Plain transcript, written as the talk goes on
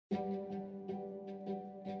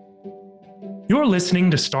You're listening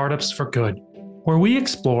to Startups for Good, where we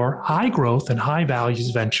explore high growth and high values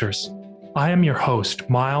ventures. I am your host,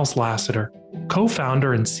 Miles Lassiter,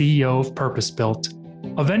 co-founder and CEO of Purpose Built,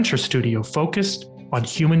 a venture studio focused on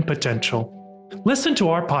human potential. Listen to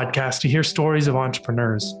our podcast to hear stories of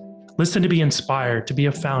entrepreneurs. Listen to be inspired to be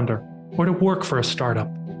a founder or to work for a startup.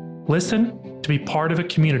 Listen to be part of a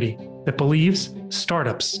community that believes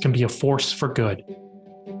startups can be a force for good.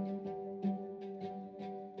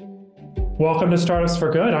 Welcome to Startups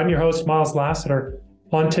for Good. I'm your host, Miles Lassiter.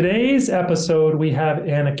 On today's episode, we have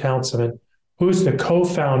Anna Councilman, who's the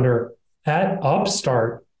co-founder at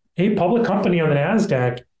Upstart, a public company on the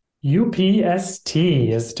NASDAQ. UPST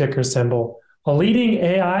is the ticker symbol, a leading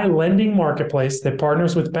AI lending marketplace that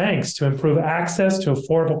partners with banks to improve access to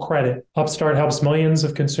affordable credit. Upstart helps millions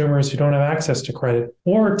of consumers who don't have access to credit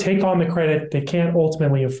or take on the credit they can't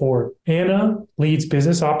ultimately afford. Anna leads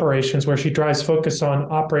business operations, where she drives focus on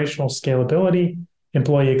operational scalability,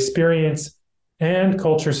 employee experience, and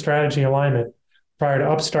culture strategy alignment. Prior to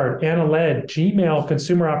Upstart, Anna led Gmail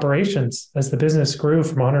consumer operations as the business grew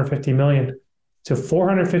from 150 million to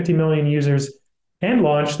 450 million users and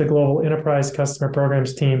launched the Global Enterprise Customer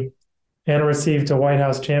Programs team. Anna received a White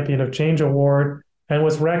House Champion of Change Award and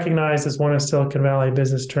was recognized as one of Silicon Valley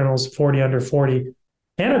Business Journal's 40 Under 40.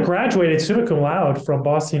 Anna graduated summa cum laude from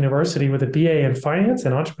Boston University with a BA in Finance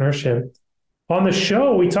and Entrepreneurship. On the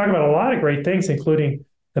show, we talk about a lot of great things, including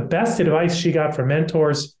the best advice she got from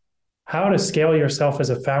mentors, how to scale yourself as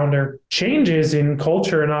a founder, changes in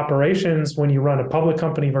culture and operations when you run a public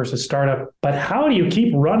company versus startup, but how do you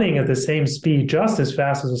keep running at the same speed, just as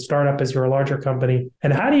fast as a startup as you're a larger company?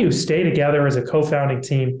 And how do you stay together as a co-founding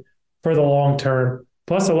team for the long term?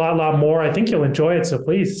 Plus a lot more. I think you'll enjoy it, so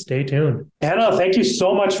please stay tuned. Anna, thank you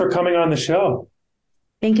so much for coming on the show.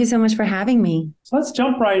 Thank you so much for having me. So let's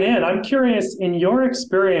jump right in. I'm curious, in your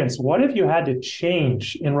experience, what have you had to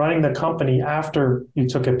change in running the company after you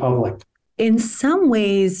took it public? In some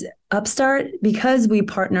ways, Upstart, because we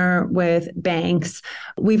partner with banks,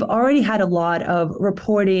 we've already had a lot of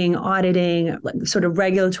reporting, auditing, sort of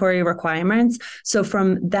regulatory requirements. So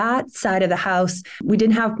from that side of the house, we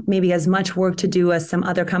didn't have maybe as much work to do as some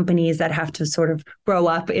other companies that have to sort of grow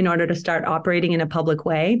up in order to start operating in a public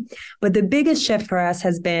way. But the biggest shift for us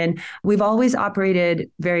has been, we've always operated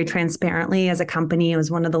very transparently as a company. It was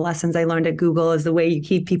one of the lessons I learned at Google, is the way you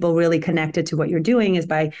keep people really connected to what you're doing is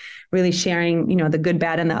by really sharing, the good,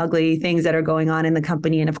 bad, and the ugly things that are going on in the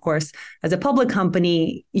company. And of course, as a public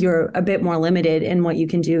company, you're a bit more limited in what you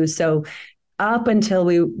can do. So up until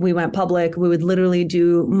we went public, we would literally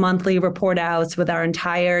do monthly report outs with our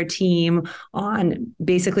entire team on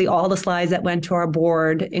basically all the slides that went to our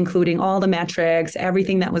board, including all the metrics,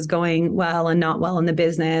 everything that was going well and not well in the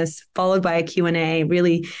business, followed by a Q&A,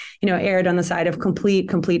 really, aired on the side of complete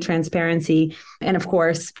transparency. And of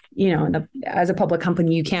course, as a public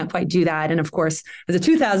company, you can't quite do that. And of course, as a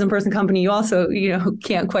 2,000 person company, you also,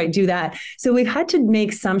 can't quite do that. So we've had to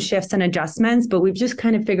make some shifts and adjustments, but we've just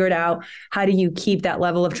kind of figured out how do you keep that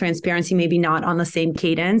level of transparency, maybe not on the same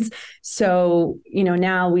cadence. So,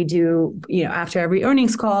 now we do, after every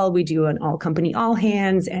earnings call, we do an all company, all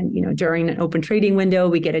hands. And, during an open trading window,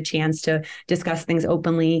 we get a chance to discuss things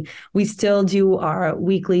openly. We still do our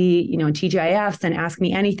weekly, TGIFs and Ask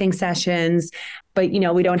Me Anything sessions, but,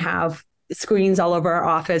 we don't have screens all over our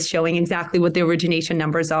office showing exactly what the origination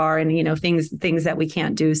numbers are and, things that we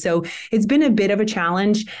can't do. So it's been a bit of a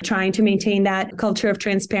challenge trying to maintain that culture of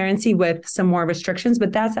transparency with some more restrictions.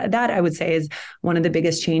 But that I would say is one of the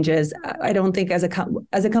biggest changes. I don't think as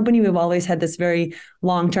a company, we've always had this very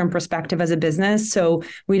long-term perspective as a business. So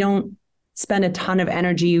we don't spend a ton of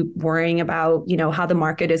energy worrying about, how the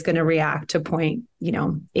market is going to react to point,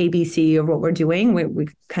 ABC of what we're doing. We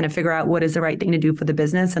kind of figure out what is the right thing to do for the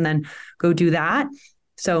business and then go do that.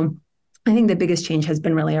 So I think the biggest change has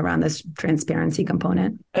been really around this transparency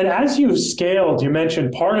component. And as you've scaled, you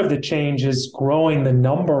mentioned part of the change is growing the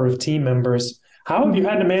number of team members. How have you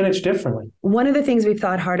had to manage differently? One of the things we've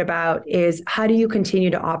thought hard about is, how do you continue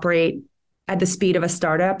to operate at the speed of a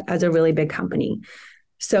startup as a really big company?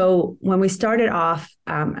 So when we started off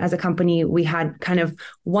as a company, we had kind of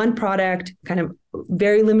one product, kind of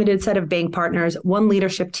very limited set of bank partners, one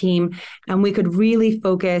leadership team, and we could really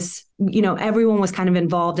focus, everyone was kind of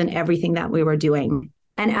involved in everything that we were doing.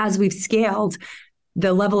 And as we've scaled,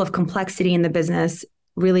 the level of complexity in the business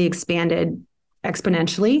really expanded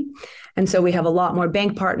exponentially. And so we have a lot more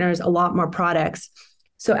bank partners, a lot more products.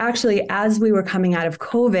 So actually, as we were coming out of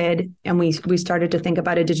COVID and we started to think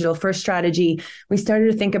about a digital first strategy, we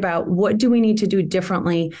started to think about, what do we need to do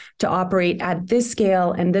differently to operate at this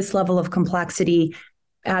scale and this level of complexity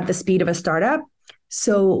at the speed of a startup?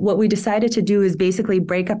 So what we decided to do is basically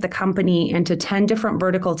break up the company into 10 different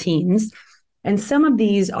vertical teams. And some of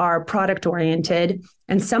these are product oriented,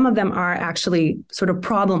 and some of them are actually sort of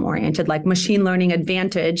problem oriented, like Machine Learning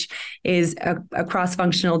Advantage is a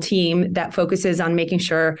cross-functional team that focuses on making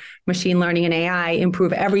sure machine learning and AI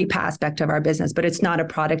improve every aspect of our business, but it's not a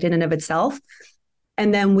product in and of itself.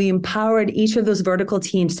 And then we empowered each of those vertical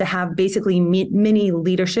teams to have basically mini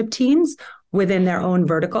leadership teams within their own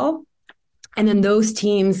vertical. And then those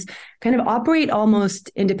teams kind of operate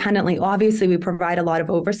almost independently. Obviously, we provide a lot of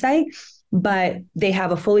oversight, but they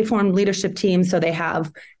have a fully formed leadership team. So they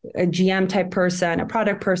have a GM type person, a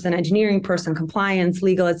product person, engineering person, compliance,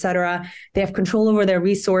 legal, et cetera. They have control over their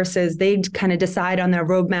resources. They kind of decide on their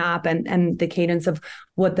roadmap and the cadence of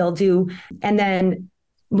what they'll do. And then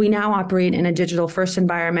we now operate in a digital first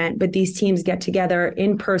environment, but these teams get together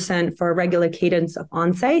in person for a regular cadence of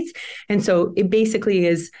on-sites. And so it basically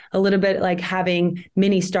is a little bit like having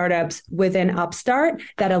mini startups within Upstart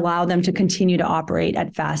that allow them to continue to operate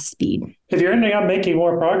at fast speed. If you're ending up making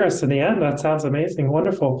more progress in the end, that sounds amazing.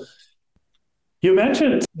 Wonderful. You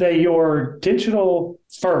mentioned that you're digital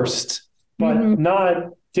first, but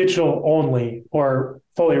not digital only or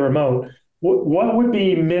fully remote. What would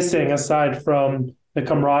be missing aside from the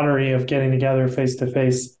camaraderie of getting together face to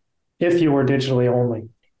face if you were digitally only?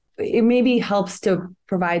 It maybe helps to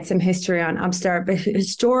provide some history on Upstart, but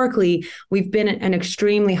historically, we've been an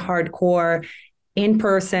extremely hardcore in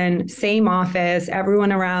person, same office,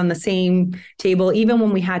 everyone around the same table. Even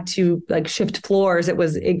when we had to like shift floors,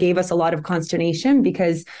 it gave us a lot of consternation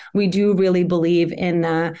because we do really believe in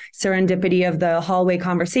the serendipity of the hallway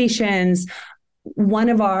conversations. One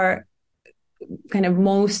of our kind of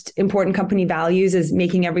most important company values is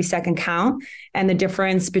making every second count. And the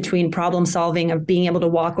difference between problem solving of being able to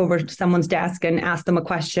walk over to someone's desk and ask them a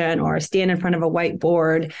question or stand in front of a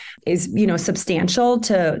whiteboard is, substantial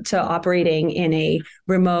to operating in a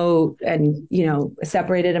remote and, a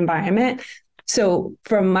separated environment. So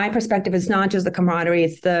from my perspective, it's not just the camaraderie,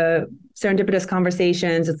 it's the serendipitous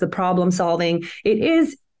conversations, it's the problem solving. It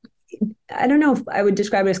is, I don't know if I would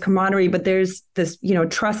describe it as camaraderie, but there's this,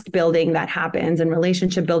 trust building that happens and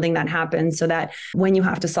relationship building that happens so that when you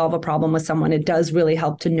have to solve a problem with someone, it does really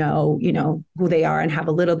help to know, who they are and have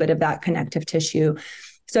a little bit of that connective tissue.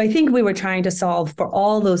 So I think we were trying to solve for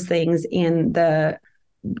all those things in the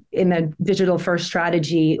digital first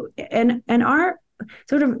strategy. And our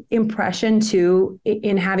sort of impression too,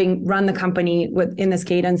 in having run the company in this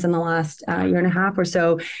cadence in the last year and a half or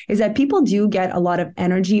so, is that people do get a lot of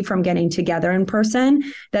energy from getting together in person,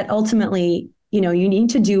 that ultimately, you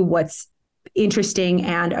need to do what's interesting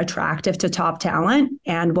and attractive to top talent.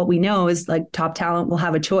 And what we know is like top talent will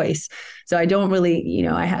have a choice. So I don't really,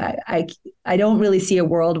 I don't really see a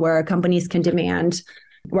world where all companies can demand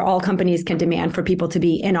for people to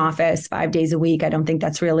be in office 5 days a week. I don't think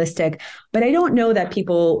that's realistic, but I don't know that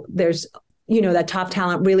that top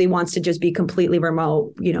talent really wants to just be completely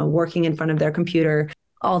remote, working in front of their computer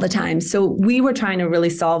all the time. So we were trying to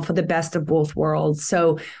really solve for the best of both worlds.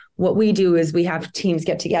 So what we do is we have teams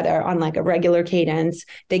get together on like a regular cadence.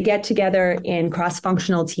 They get together in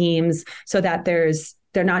cross-functional teams so that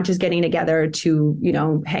they're not just getting together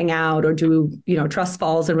to, hang out or do, trust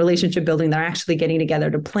falls and relationship building. They're actually getting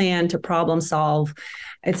together to plan, to problem solve,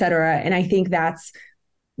 et cetera. And I think that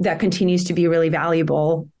continues to be really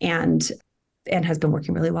valuable and has been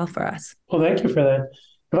working really well for us. Well, thank you for that.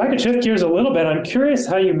 If I could shift gears a little bit, I'm curious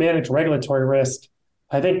how you manage regulatory risk.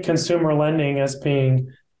 I think consumer lending as being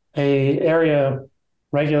an area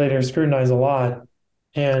regulators scrutinize a lot.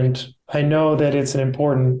 And I know that it's an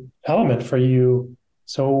important element for you.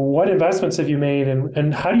 So what investments have you made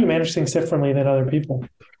and how do you manage things differently than other people?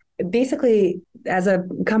 Basically, as a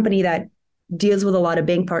company that deals with a lot of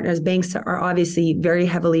bank partners, banks are obviously very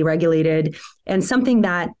heavily regulated, and something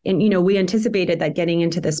that, we anticipated that getting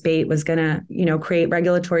into the space was going to, create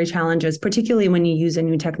regulatory challenges, particularly when you use a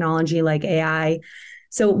new technology like AI.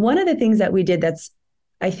 So one of the things that we did that's,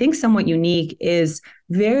 I think, somewhat unique is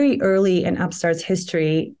very early in Upstart's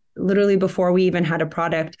history, literally before we even had a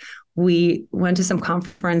product, we went to some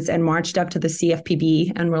conference and marched up to the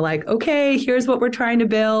CFPB and we're like, okay, here's what we're trying to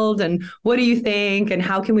build. And what do you think? And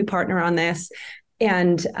how can we partner on this?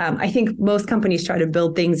 And I think most companies try to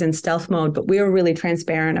build things in stealth mode, but we were really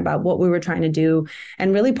transparent about what we were trying to do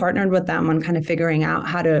and really partnered with them on kind of figuring out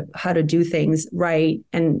how to do things right.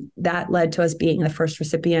 And that led to us being the first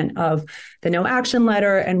recipient of the No Action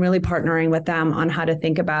Letter and really partnering with them on how to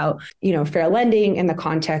think about, fair lending in the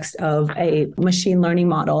context of a machine learning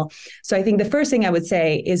model. So I think the first thing I would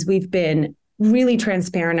say is we've been really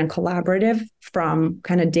transparent and collaborative from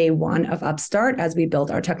kind of day one of Upstart as we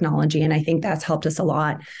built our technology. And I think that's helped us a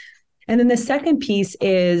lot. And then the second piece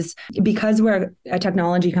is because we're a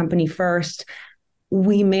technology company first,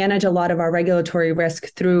 we manage a lot of our regulatory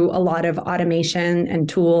risk through a lot of automation and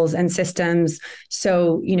tools and systems.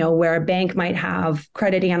 So, where a bank might have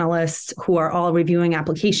credit analysts who are all reviewing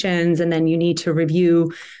applications, and then you need to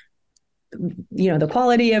review the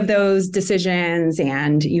quality of those decisions,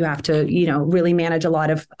 and you have to really manage a lot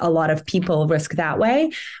of people risk that way,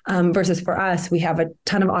 versus for us, we have a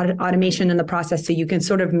ton of automation in the process, so you can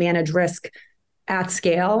sort of manage risk at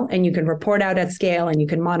scale, and you can report out at scale, and you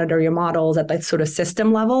can monitor your models at that sort of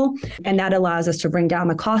system level. And that allows us to bring down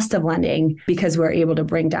the cost of lending because we're able to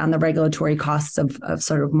bring down the regulatory costs of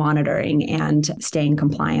sort of monitoring and staying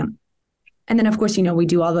compliant. And then of course, we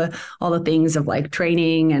do all the things of like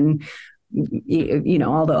training and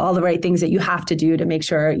all the right things that you have to do to make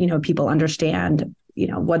sure people understand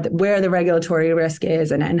where the regulatory risk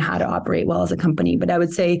is and how to operate well as a company. But I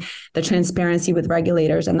would say the transparency with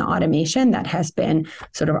regulators and the automation, that has been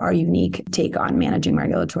sort of our unique take on managing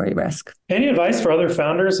regulatory risk. Any advice for other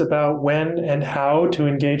founders about when and how to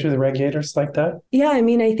engage with regulators like that? Yeah,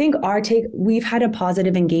 I think we've had a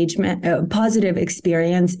positive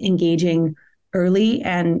experience engaging early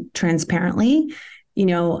and transparently.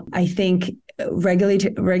 I think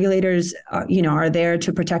regulators are there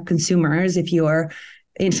to protect consumers. If your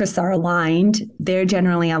interests are aligned, they're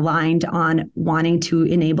generally aligned on wanting to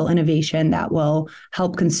enable innovation that will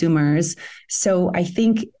help consumers. So I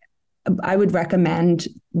think I would recommend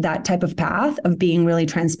that type of path of being really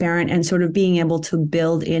transparent and sort of being able to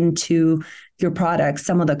build into your products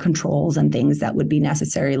some of the controls and things that would be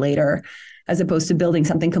necessary later, as opposed to building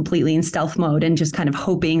something completely in stealth mode and just kind of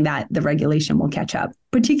hoping that the regulation will catch up,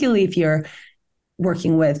 particularly if you're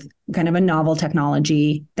working with kind of a novel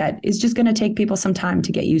technology that is just going to take people some time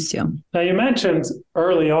to get used to. Now, you mentioned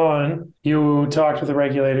early on you talked with the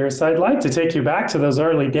regulators. I'd like to take you back to those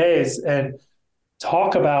early days and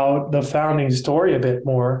talk about the founding story a bit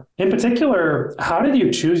more. In particular, how did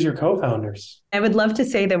you choose your co-founders? I would love to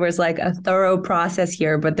say there was like a thorough process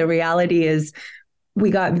here, but the reality is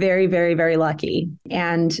we got very, very, very lucky.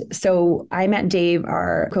 And so I met Dave,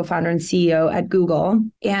 our co-founder and CEO at Google,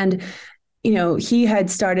 and he had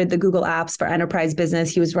started the Google Apps for enterprise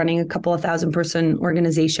business. He was running a couple of 1,000-person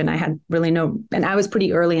organization. I had really and I was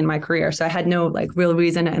pretty early in my career, so I had no real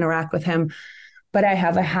reason to interact with him. But I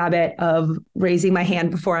have a habit of raising my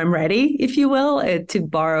hand before I'm ready, if you will, to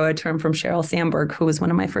borrow a term from Sheryl Sandberg, who was one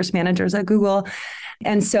of my first managers at Google.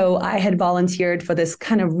 And so I had volunteered for this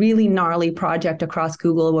kind of really gnarly project across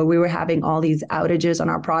Google where we were having all these outages on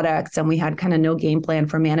our products and we had kind of no game plan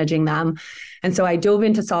for managing them. And so I dove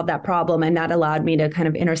in to solve that problem, and that allowed me to kind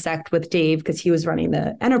of intersect with Dave because he was running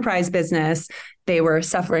the enterprise business. They were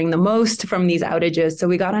suffering the most from these outages. So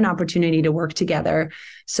we got an opportunity to work together.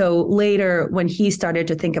 So later, when he started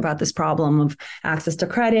to think about this problem of access to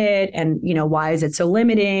credit and, why is it so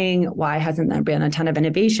limiting? Why hasn't there been a ton of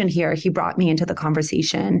innovation here? He brought me into the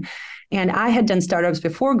conversation. And I had done startups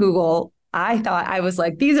before Google. I was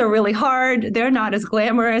like, these are really hard. They're not as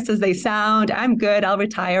glamorous as they sound. I'm good. I'll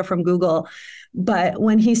retire from Google. But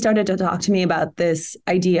when he started to talk to me about this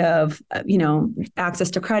idea of, access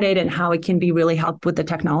to credit and how it can be really helped with the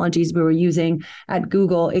technologies we were using at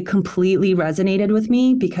Google, it completely resonated with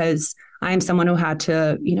me because I am someone who had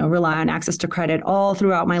to, rely on access to credit all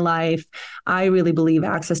throughout my life. I really believe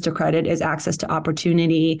access to credit is access to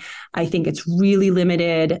opportunity. I think it's really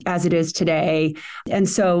limited as it is today. And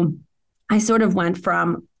so I sort of went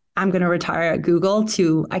from I'm going to retire at Google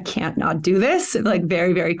to I can't not do this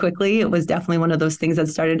very, very quickly. It was definitely one of those things that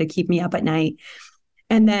started to keep me up at night.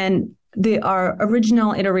 And then our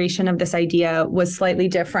original iteration of this idea was slightly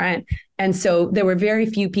different. And so there were very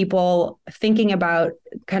few people thinking about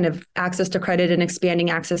kind of access to credit and expanding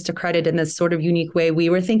access to credit in this sort of unique way we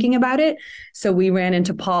were thinking about it. So we ran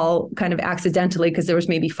into Paul kind of accidentally because there was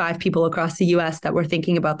maybe 5 people across the US that were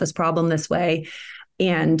thinking about this problem this way.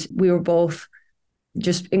 And we were both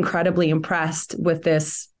just incredibly impressed with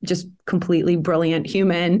this just completely brilliant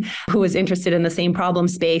human who was interested in the same problem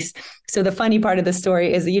space. So the funny part of the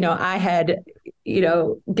story is, I had,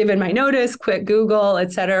 given my notice, quit Google,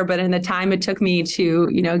 et cetera. But in the time it took me to,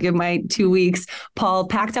 give my 2 weeks, Paul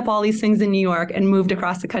packed up all these things in New York and moved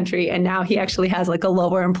across the country. And now he actually has a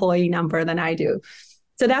lower employee number than I do.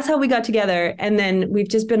 So that's how we got together. And then we've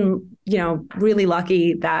just been, really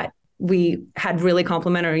lucky that we had really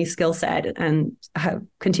complementary skill set and have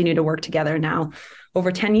continued to work together now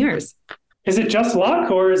over 10 years. Is it just luck,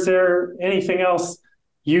 or is there anything else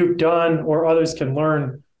you've done or others can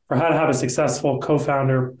learn or how to have a successful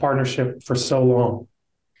co-founder partnership for so long?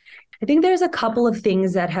 I think there's a couple of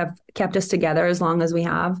things that have kept us together as long as we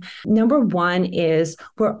have. Number one is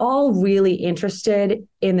we're all really interested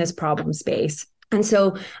in this problem space. And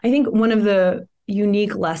so I think one of the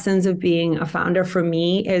unique lessons of being a founder for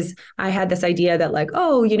me is I had this idea that like,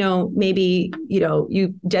 oh, maybe,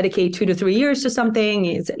 you dedicate 2 to 3 years to something,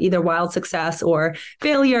 it's either wild success or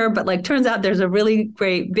failure, but like turns out there's a really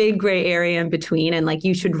great big gray area in between. And like,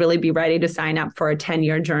 you should really be ready to sign up for a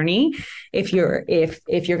 10-year journey if you're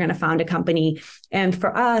going to found a company. And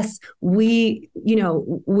for us, we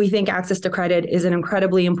think access to credit is an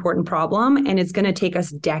incredibly important problem, and it's going to take us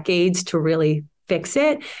decades to really fix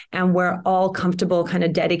it. And we're all comfortable kind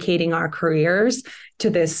of dedicating our careers to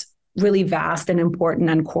this really vast and important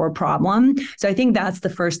and core problem. So I think that's the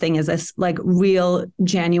first thing, is this like real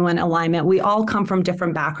genuine alignment. We all come from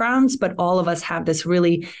different backgrounds, but all of us have this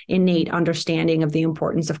really innate understanding of the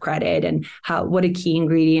importance of credit and what a key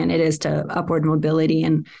ingredient it is to upward mobility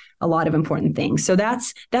and a lot of important things. So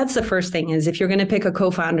that's the first thing, is if you're going to pick a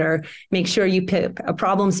co-founder, make sure you pick a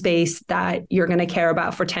problem space that you're going to care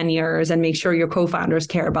about for 10 years and make sure your co-founders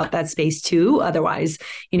care about that space too. Otherwise,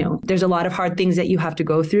 there's a lot of hard things that you have to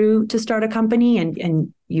go through to start a company,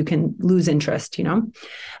 and you can lose interest, And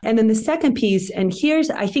then the second piece, and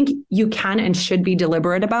I think you can and should be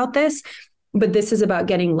deliberate about this, but this is about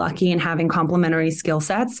getting lucky and having complementary skill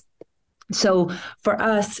sets. So for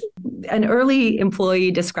us, an early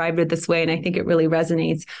employee described it this way, and I think it really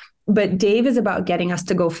resonates. But Dave is about getting us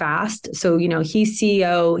to go fast. So, he's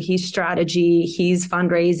CEO, he's strategy, he's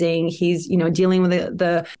fundraising, he's, dealing with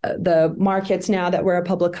the markets now that we're a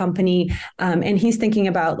public company. And he's thinking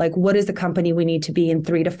about like, what is the company we need to be in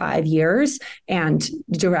 3 to 5 years, and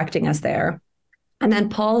directing us there. And then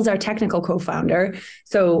Paul is our technical co-founder.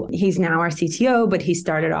 So he's now our CTO, but he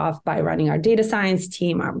started off by running our data science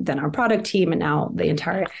team, then our product team, and now the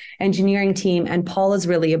entire engineering team. And Paul is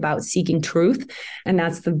really about seeking truth. And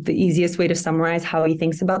that's the easiest way to summarize how he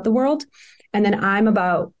thinks about the world. And then I'm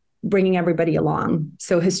about bringing everybody along.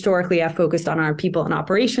 So historically, I focused on our people and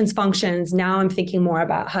operations functions. Now I'm thinking more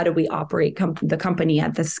about how do we operate the company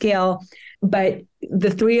at the scale. But the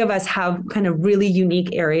three of us have kind of really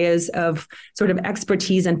unique areas of sort of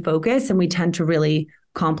expertise and focus, and we tend to really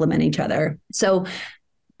complement each other. So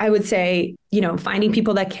I would say, finding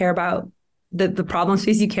people that care about the problem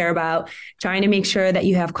space you care about, trying to make sure that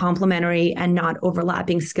you have complementary and not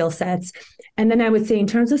overlapping skill sets. And then I would say in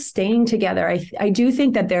terms of staying together, I do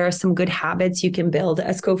think that there are some good habits you can build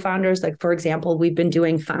as co-founders. Like, for example, we've been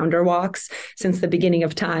doing founder walks since the beginning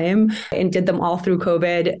of time and did them all through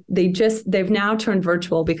COVID. They've now turned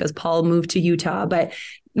virtual because Paul moved to Utah, but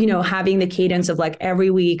having the cadence of like every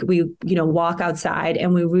week we, walk outside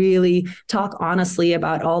and we really talk honestly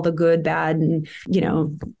about all the good, bad, and,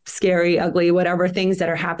 scary, ugly, whatever things that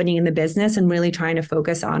are happening in the business, and really trying to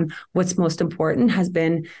focus on what's most important has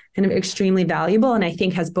been kind of extremely valuable. And I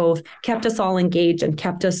think has both kept us all engaged and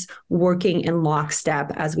kept us working in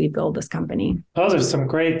lockstep as we build this company. Those are some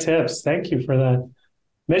great tips. Thank you for that.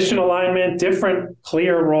 Mission alignment, different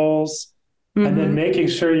clear roles, and then making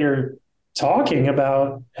sure you're talking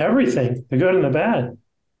about everything, the good and the bad.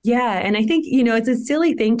 Yeah. And I think, it's a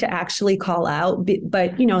silly thing to actually call out,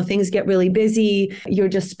 but, things get really busy. You're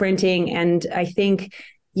just sprinting. And I think,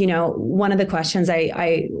 one of the questions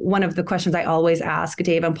I always ask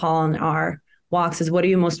Dave and Paul in our walks is, what are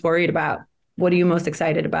you most worried about? What are you most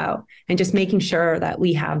excited about? And just making sure that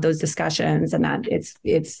we have those discussions, and that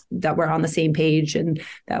it's that we're on the same page, and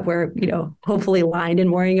that we're, hopefully aligned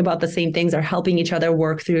and worrying about the same things, or helping each other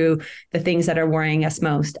work through the things that are worrying us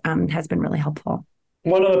most, has been really helpful.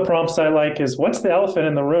 One of the prompts I like is, what's the elephant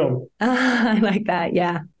in the room? I like that.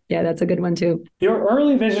 Yeah. Yeah, that's a good one too. Your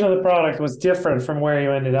early vision of the product was different from where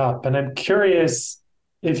you ended up. And I'm curious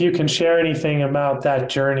if you can share anything about that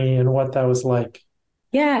journey and what that was like.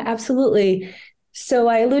 Yeah, absolutely. So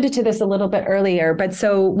I alluded to this a little bit earlier, but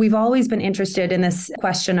so we've always been interested in this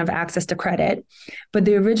question of access to credit. But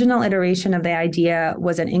the original iteration of the idea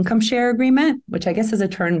was an income share agreement, which I guess is a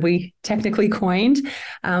term we technically coined.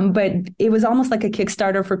 But it was almost like a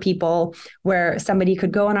Kickstarter for people, where somebody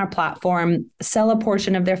could go on our platform, sell a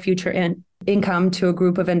portion of their future income to a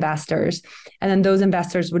group of investors. And then those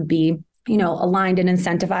investors would be aligned and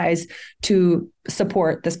incentivized to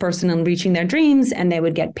support this person in reaching their dreams, and they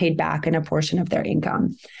would get paid back in a portion of their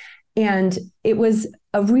income. And it was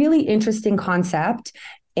a really interesting concept.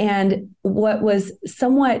 And what was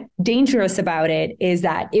somewhat dangerous about it is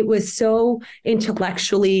that it was so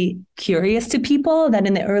intellectually curious to people that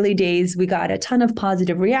in the early days, we got a ton of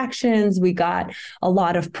positive reactions. We got a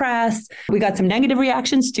lot of press. We got some negative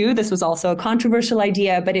reactions too. This was also a controversial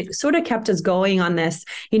idea, but it sort of kept us going on this,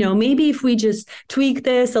 maybe if we just tweak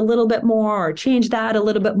this a little bit more or change that a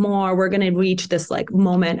little bit more, we're going to reach this like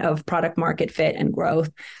moment of product market fit and growth.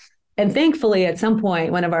 And thankfully, at some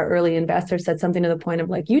point, one of our early investors said something to the point of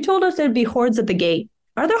like, you told us there'd be hordes at the gate.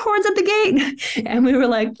 Are there hordes at the gate? And we were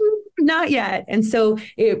like, not yet. And so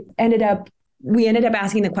we ended up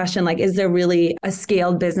asking the question, like, is there really a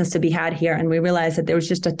scaled business to be had here? And we realized that there was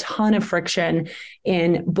just a ton of friction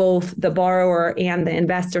in both the borrower and the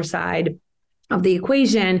investor side of the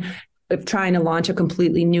equation of trying to launch a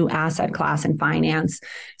completely new asset class in finance.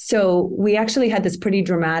 So we actually had this pretty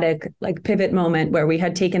dramatic like pivot moment where we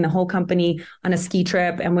had taken the whole company on a ski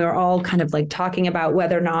trip and we were all kind of like talking about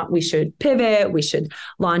whether or not we should pivot, we should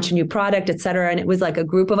launch a new product, et cetera. And it was like a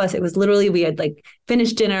group of us. It was literally, we had like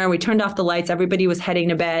finished dinner, we turned off the lights, everybody was heading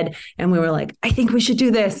to bed. And we were like, I think we should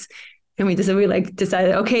do this. And we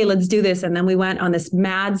decided, okay, let's do this. And then we went on this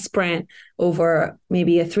mad sprint over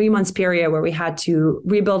maybe a 3-month period where we had to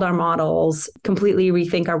rebuild our models, completely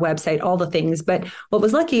rethink our website, all the things. But what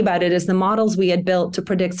was lucky about it is the models we had built to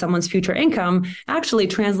predict someone's future income actually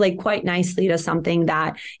translate quite nicely to something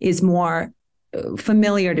that is more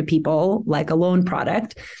familiar to people, like a loan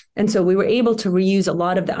product. And so we were able to reuse a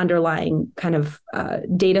lot of the underlying kind of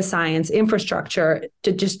data science infrastructure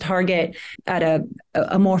to just target at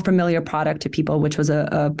a more familiar product to people, which was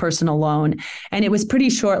a personal loan. And it was pretty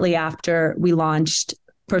shortly after we launched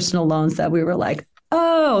personal loans that we were like,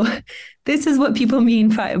 oh, this is what people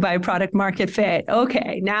mean by product market fit.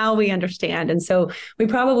 Okay, now we understand. And so we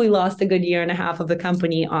probably lost a good 1.5 years of the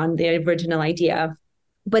company on the original idea.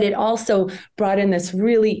 But it also brought in this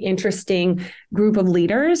really interesting group of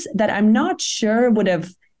leaders that I'm not sure would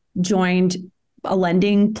have joined a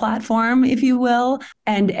lending platform, if you will.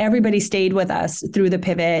 And everybody stayed with us through the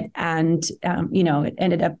pivot. And, it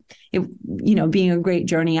ended up, being a great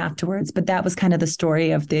journey afterwards. But that was kind of the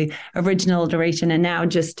story of the original iteration. And now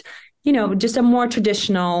just a more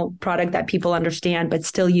traditional product that people understand, but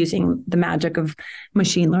still using the magic of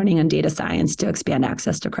machine learning and data science to expand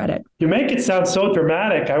access to credit. You make it sound so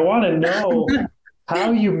dramatic. I want to know how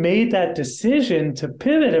you made that decision to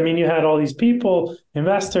pivot. I mean, you had all these people,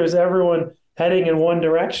 investors, everyone heading in one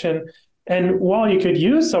direction. And while you could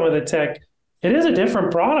use some of the tech, it is a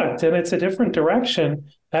different product and it's a different direction.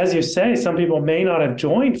 As you say, some people may not have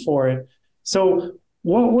joined for it. So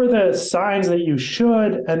what were the signs that you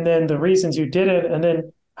should, and then the reasons you didn't, and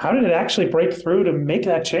then how did it actually break through to make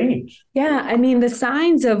that change? Yeah, I mean, the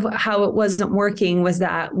signs of how it wasn't working was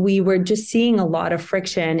that we were just seeing a lot of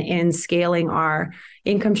friction in scaling our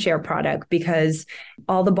income share product because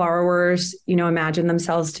all the borrowers, imagine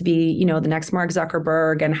themselves to be, the next Mark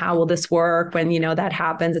Zuckerberg, and how will this work when, that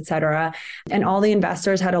happens, et cetera. And all the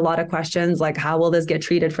investors had a lot of questions like, how will this get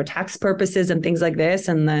treated for tax purposes and things like this?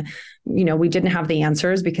 And we didn't have the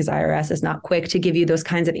answers because IRS is not quick to give you those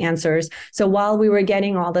kinds of answers. So while we were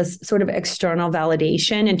getting all this sort of external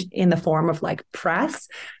validation in the form of like press,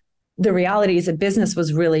 the reality is that business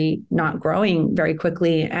was really not growing very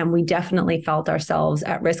quickly. And we definitely felt ourselves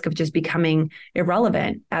at risk of just becoming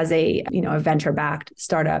irrelevant as a venture-backed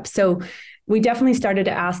startup. So we definitely started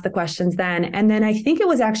to ask the questions then. And then I think it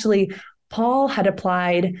was actually Paul had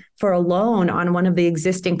applied for a loan on one of the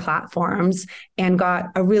existing platforms and got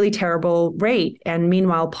a really terrible rate. And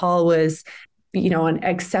meanwhile, Paul was an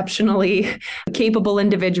exceptionally capable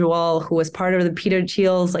individual who was part of the Peter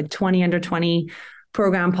Thiel's like 20 under 20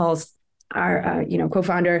 program. Paul's our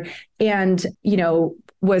co-founder, and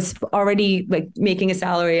was already like making a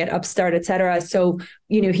salary at Upstart, et cetera. So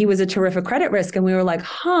he was a terrific credit risk, and we were like,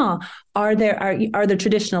 are the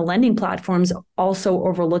traditional lending platforms also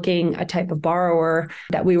overlooking a type of borrower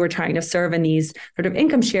that we were trying to serve in these sort of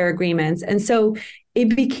income share agreements? And so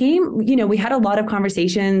it became, we had a lot of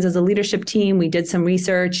conversations as a leadership team. We did some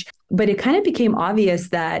research, but it kind of became obvious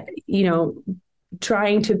that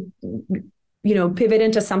trying to pivot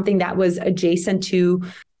into something that was adjacent to,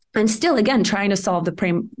 and still, again, trying to solve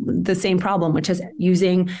the same problem, which is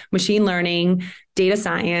using machine learning, data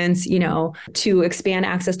science, to expand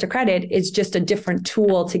access to credit. It's just a different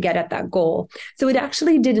tool to get at that goal. So it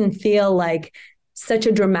actually didn't feel like such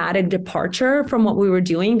a dramatic departure from what we were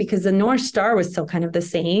doing because the North Star was still kind of the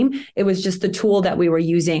same. It was just the tool that we were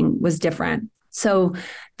using was different. So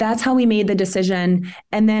that's how we made the decision.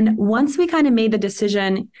 And then once we kind of made the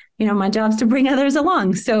decision, my job's to bring others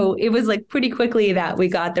along. So it was like pretty quickly that we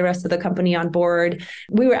got the rest of the company on board.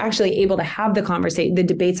 We were actually able to have the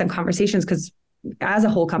debates and conversations because as a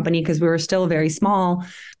whole company, because we were still very small.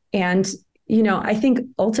 And, I think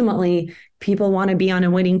ultimately people want to be on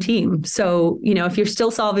a winning team. So, if you're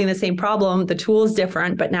still solving the same problem, the tool is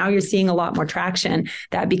different, but now you're seeing a lot more traction.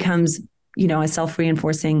 That becomes a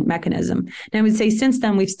self-reinforcing mechanism. And I would say since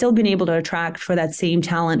then, we've still been able to attract for that same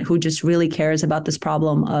talent who just really cares about this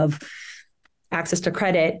problem of access to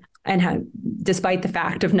credit and despite the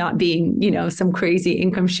fact of not being, some crazy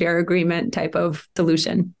income share agreement type of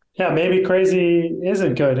solution. Yeah, maybe crazy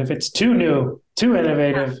isn't good. If it's too new, too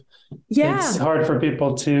innovative, it's hard for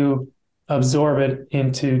people to absorb it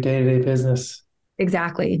into day-to-day business.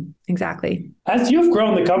 Exactly. As you've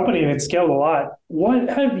grown the company and it's scaled a lot, what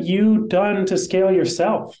have you done to scale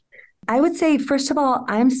yourself? I would say, first of all,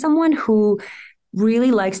 I'm someone who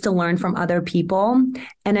really likes to learn from other people.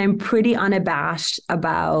 And I'm pretty unabashed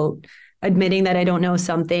about admitting that I don't know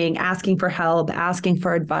something, asking for help, asking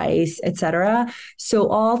for advice, etc. So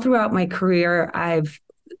all throughout my career, I've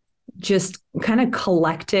just kind of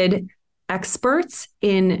collected experts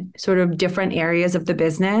in sort of different areas of the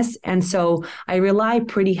business. And so I rely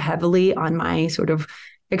pretty heavily on my sort of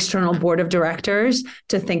external board of directors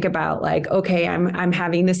to think about like, okay, I'm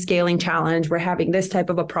having this scaling challenge. We're having this type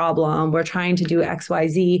of a problem. We're trying to do X, Y,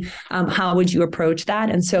 Z. How would you approach that?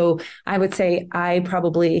 And so I would say I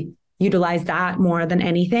probably utilize that more than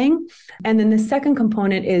anything. And then the second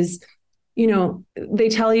component is, they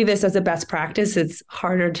tell you this as a best practice. It's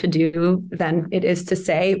harder to do than it is to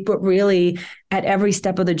say, but really at every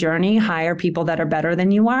step of the journey, hire people that are better than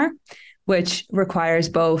you are, which requires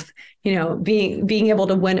both, being able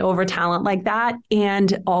to win over talent like that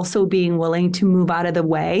and also being willing to move out of the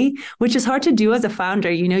way, which is hard to do as a founder.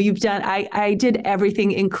 I did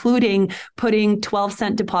everything, including putting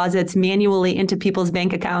 12-cent deposits manually into people's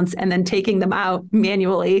bank accounts and then taking them out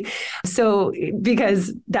manually. So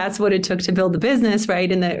because that's what it took to build the business,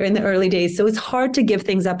 right, in the early days. So it's hard to give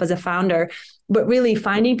things up as a founder, but really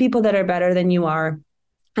finding people that are better than you are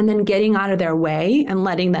and then getting out of their way and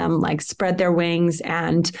letting them like spread their wings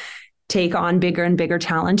and take on bigger and bigger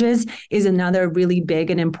challenges is another really big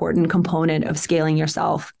and important component of scaling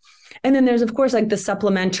yourself. And then there's, of course, like the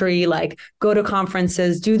supplementary, like go to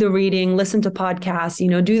conferences, do the reading, listen to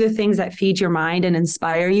podcasts, do the things that feed your mind and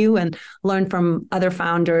inspire you and learn from other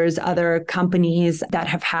founders, other companies that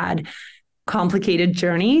have had complicated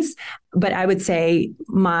journeys. But I would say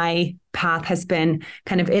my path has been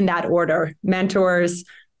kind of in that order: mentors,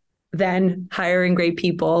 then hiring great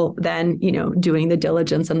people, then, doing the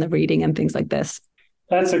diligence and the reading and things like this.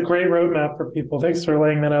 That's a great roadmap for people. Thanks for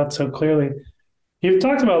laying that out so clearly. You've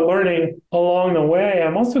talked about learning along the way.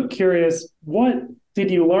 I'm also curious, what did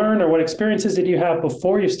you learn or what experiences did you have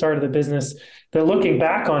before you started the business that looking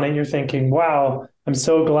back on it, you're thinking, wow, I'm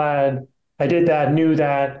so glad I did that, knew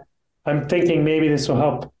that. I'm thinking maybe this will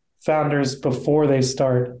help founders before they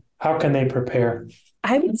start. How can they prepare?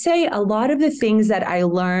 I would say a lot of the things that I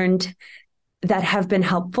learned that have been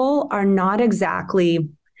helpful are not exactly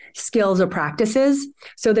skills or practices.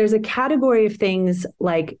 So there's a category of things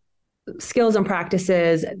like skills and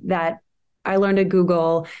practices that I learned at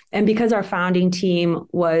Google. And because our founding team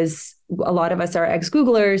was, a lot of us are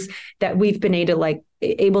ex-Googlers, that we've been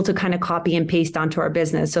able to kind of copy and paste onto our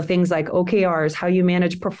business. So things like OKRs, how you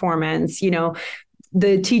manage performance, the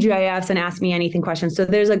TGIFs and ask me anything questions. So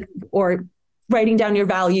there's or writing down your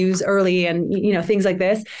values early and, things like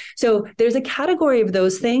this. So there's a category of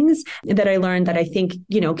those things that I learned that I think,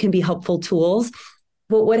 can be helpful tools.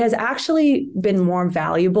 But what has actually been more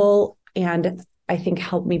valuable and I think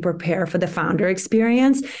helped me prepare for the founder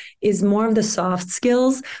experience is more of the soft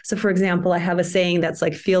skills. So for example, I have a saying that's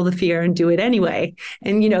like, feel the fear and do it anyway.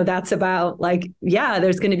 And, that's about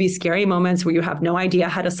there's going to be scary moments where you have no idea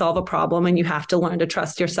how to solve a problem and you have to learn to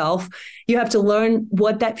trust yourself. You have to learn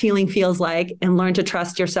what that feeling feels like and learn to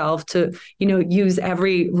trust yourself to, use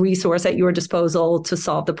every resource at your disposal to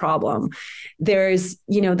solve the problem. There's,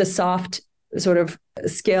 the soft sort of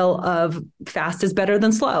skill of fast is better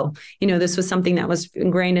than slow. This was something that was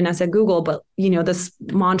ingrained in us at Google, but, this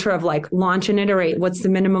mantra of launch and iterate, what's the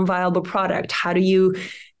minimum viable product? How do you,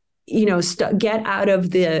 get out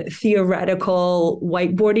of the theoretical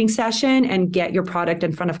whiteboarding session and get your product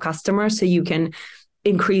in front of customers so you can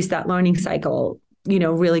increase that learning cycle,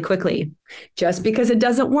 really quickly. Just because it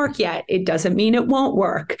doesn't work yet, it doesn't mean it won't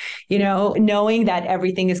work. Knowing that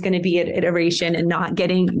everything is going to be an iteration and not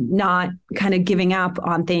kind of giving up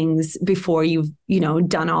on things before you've,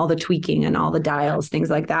 done all the tweaking and all the dials,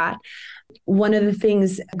 things like that. one of the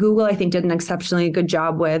things Google, I think, did an exceptionally good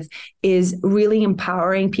job with is really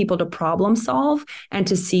empowering people to problem solve and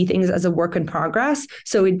to see things as a work in progress.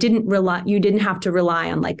 So you didn't have to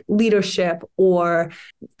rely on like leadership or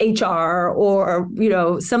HR or,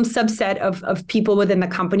 some subset of people within the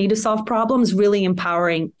company to solve problems, really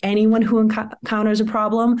empowering anyone who encounters a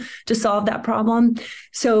problem to solve that problem.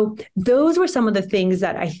 So those were some of the things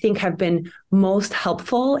that I think have been most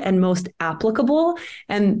helpful and most applicable.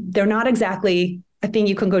 And they're not exactly a thing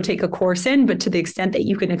you can go take a course in, but to the extent that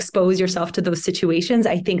you can expose yourself to those situations,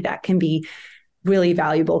 I think that can be really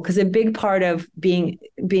valuable, because a big part of being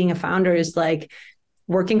a founder is like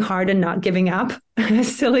working hard and not giving up,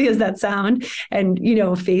 as silly as that sound, and,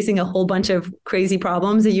 facing a whole bunch of crazy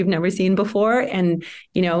problems that you've never seen before, and,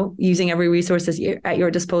 using every resource at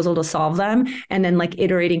your disposal to solve them, and then like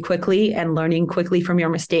iterating quickly and learning quickly from your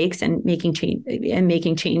mistakes and making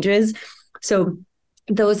changes. So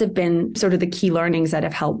those have been sort of the key learnings that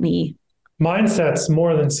have helped me. Mindsets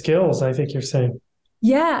more than skills, I think you're saying.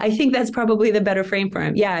 Yeah, I think that's probably the better frame for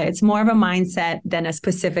it. Yeah, it's more of a mindset than a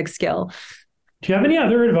specific skill. Do you have any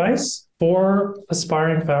other advice for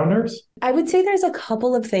aspiring founders? I would say there's a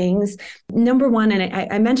couple of things. Number one, and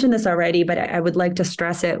I mentioned this already, but I would like to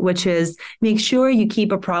stress it, which is make sure you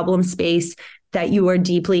keep a problem space that you are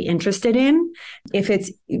deeply interested in. If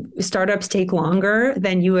startups take longer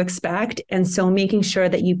than you expect. And so making sure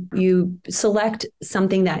that you select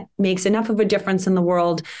something that makes enough of a difference in the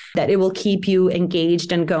world that it will keep you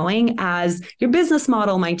engaged and going, as your business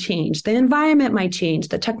model might change, the environment might change,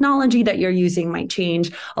 the technology that you're using might change.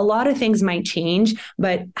 A lot of things might change,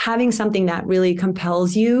 but having something that really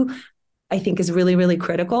compels you, I think, is really, really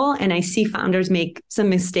critical. And I see founders make some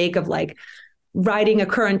mistake of like riding a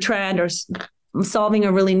current trend or solving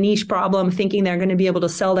a really niche problem, thinking they're going to be able to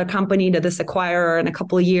sell their company to this acquirer in a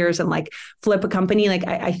couple of years and like flip a company. Like,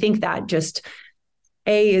 I think that just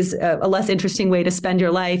A, is a less interesting way to spend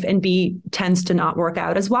your life, and B, tends to not work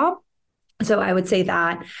out as well. So I would say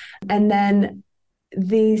that. And then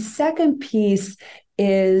the second piece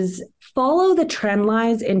is follow the trend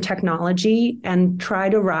lines in technology and try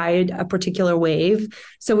to ride a particular wave.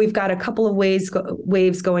 So we've got a couple of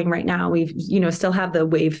waves going right now. We've, still have the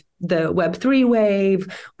Web3 wave.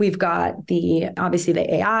 We've got obviously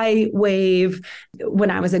the AI wave. When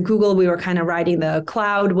I was at Google, we were kind of riding the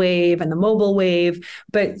cloud wave and the mobile wave,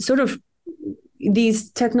 but sort of these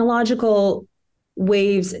technological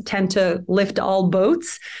waves tend to lift all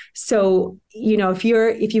boats. So, if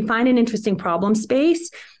you find an interesting problem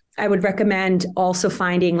space, I would recommend also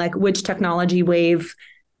finding like which technology wave,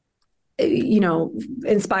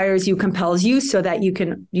 inspires you, compels you, so that you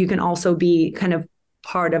can also be kind of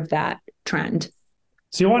part of that trend.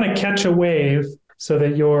 So you want to catch a wave so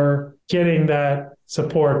that you're getting that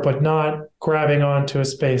support, but not grabbing onto a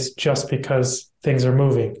space just because things are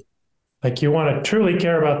moving. Like you want to truly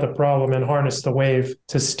care about the problem and harness the wave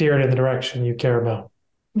to steer it in the direction you care about.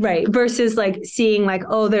 Right. Versus like seeing like,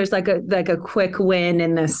 oh, there's like a quick win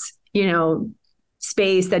in this,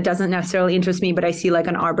 space that doesn't necessarily interest me, but I see like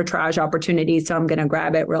an arbitrage opportunity, so I'm going to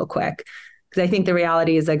grab it real quick. Because I think the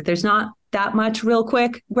reality is like, there's not that much real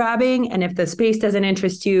quick grabbing. And if the space doesn't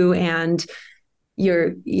interest you and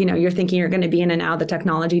you're thinking you're going to be in and out, the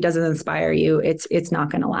technology doesn't inspire you, it's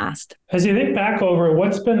not going to last. As you think back over,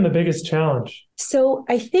 what's been the biggest challenge? So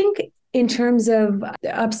I think in terms of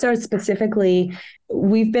Upstart specifically,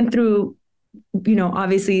 we've been through,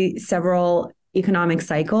 obviously several economic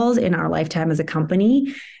cycles in our lifetime as a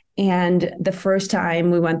company. And the first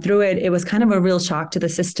time we went through it, it was kind of a real shock to the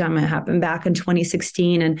system. It happened back in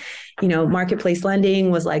 2016. And, marketplace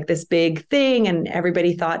lending was like this big thing. And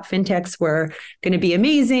everybody thought fintechs were going to be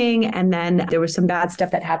amazing. And then there was some bad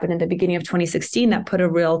stuff that happened in the beginning of 2016 that put a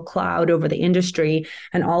real cloud over the industry.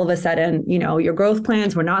 And all of a sudden, your growth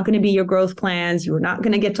plans were not going to be your growth plans. You were not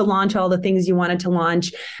going to get to launch all the things you wanted to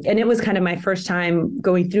launch. And it was kind of my first time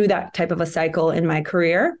going through that type of a cycle in my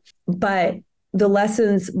career. But the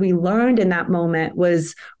lessons we learned in that moment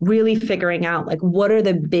was really figuring out like, what are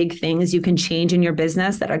the big things you can change in your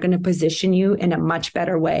business that are going to position you in a much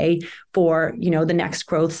better way for, the next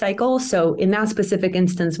growth cycle. So in that specific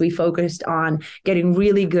instance, we focused on getting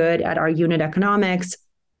really good at our unit economics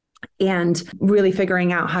and really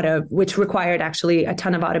figuring out which required actually a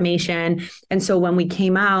ton of automation. And so when we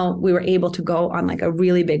came out, we were able to go on like a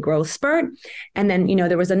really big growth spurt. And then,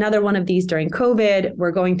 there was another one of these during COVID.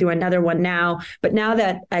 We're going through another one now. But now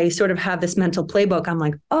that I sort of have this mental playbook, I'm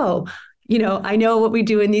like, oh, I know what we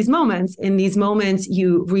do in these moments. In these moments,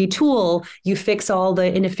 you retool, you fix all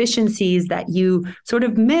the inefficiencies that you sort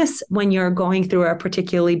of miss when you're going through a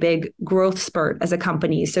particularly big growth spurt as a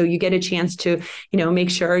company. So you get a chance to, make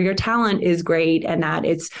sure your talent is great and that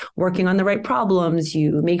it's working on the right problems.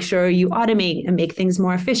 You make sure you automate and make things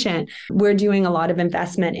more efficient. We're doing a lot of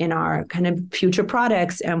investment in our kind of future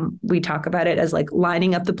products. And we talk about it as like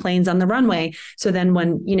lining up the planes on the runway. So then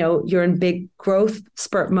when, you're in big growth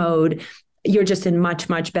spurt mode, you're just in much,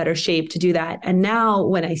 much better shape to do that. And now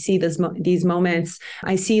when I see these moments,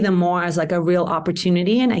 I see them more as like a real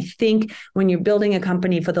opportunity. And I think when you're building a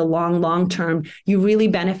company for the long term, you really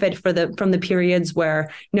benefit from the periods where,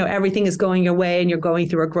 everything is going your way and you're going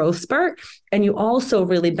through a growth spurt. And you also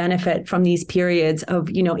really benefit from these periods of,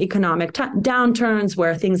 economic downturns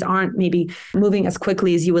where things aren't maybe moving as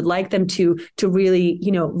quickly as you would like them to really,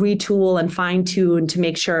 retool and fine tune to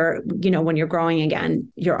make sure, when you're growing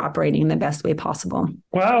again, you're operating in the best way possible.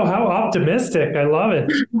 Wow, how optimistic. I love it.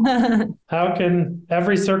 How can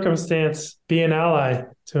every circumstance be an ally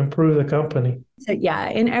to improve the company? So yeah,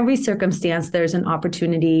 in every circumstance, there's an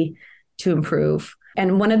opportunity to improve.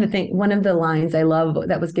 And one of the lines I love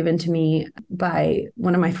that was given to me by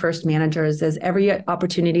one of my first managers is every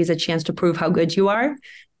opportunity is a chance to prove how good you are.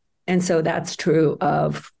 And so that's true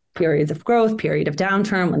of periods of growth, period of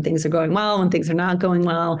downturn, when things are going well, when things are not going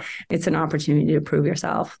well. It's an opportunity to prove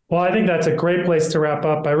yourself. Well, I think that's a great place to wrap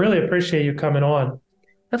up. I really appreciate you coming on.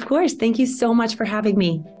 Of course. Thank you so much for having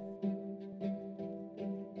me.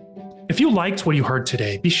 If you liked what you heard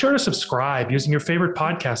today, be sure to subscribe using your favorite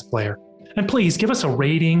podcast player. And please give us a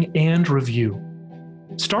rating and review.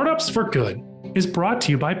 Startups for Good is brought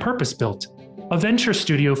to you by Purpose Built, a venture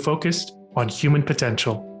studio focused on human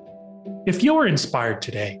potential. If you're inspired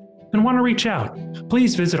today and want to reach out,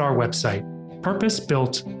 please visit our website,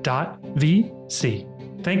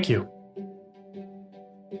 purposebuilt.vc. Thank you.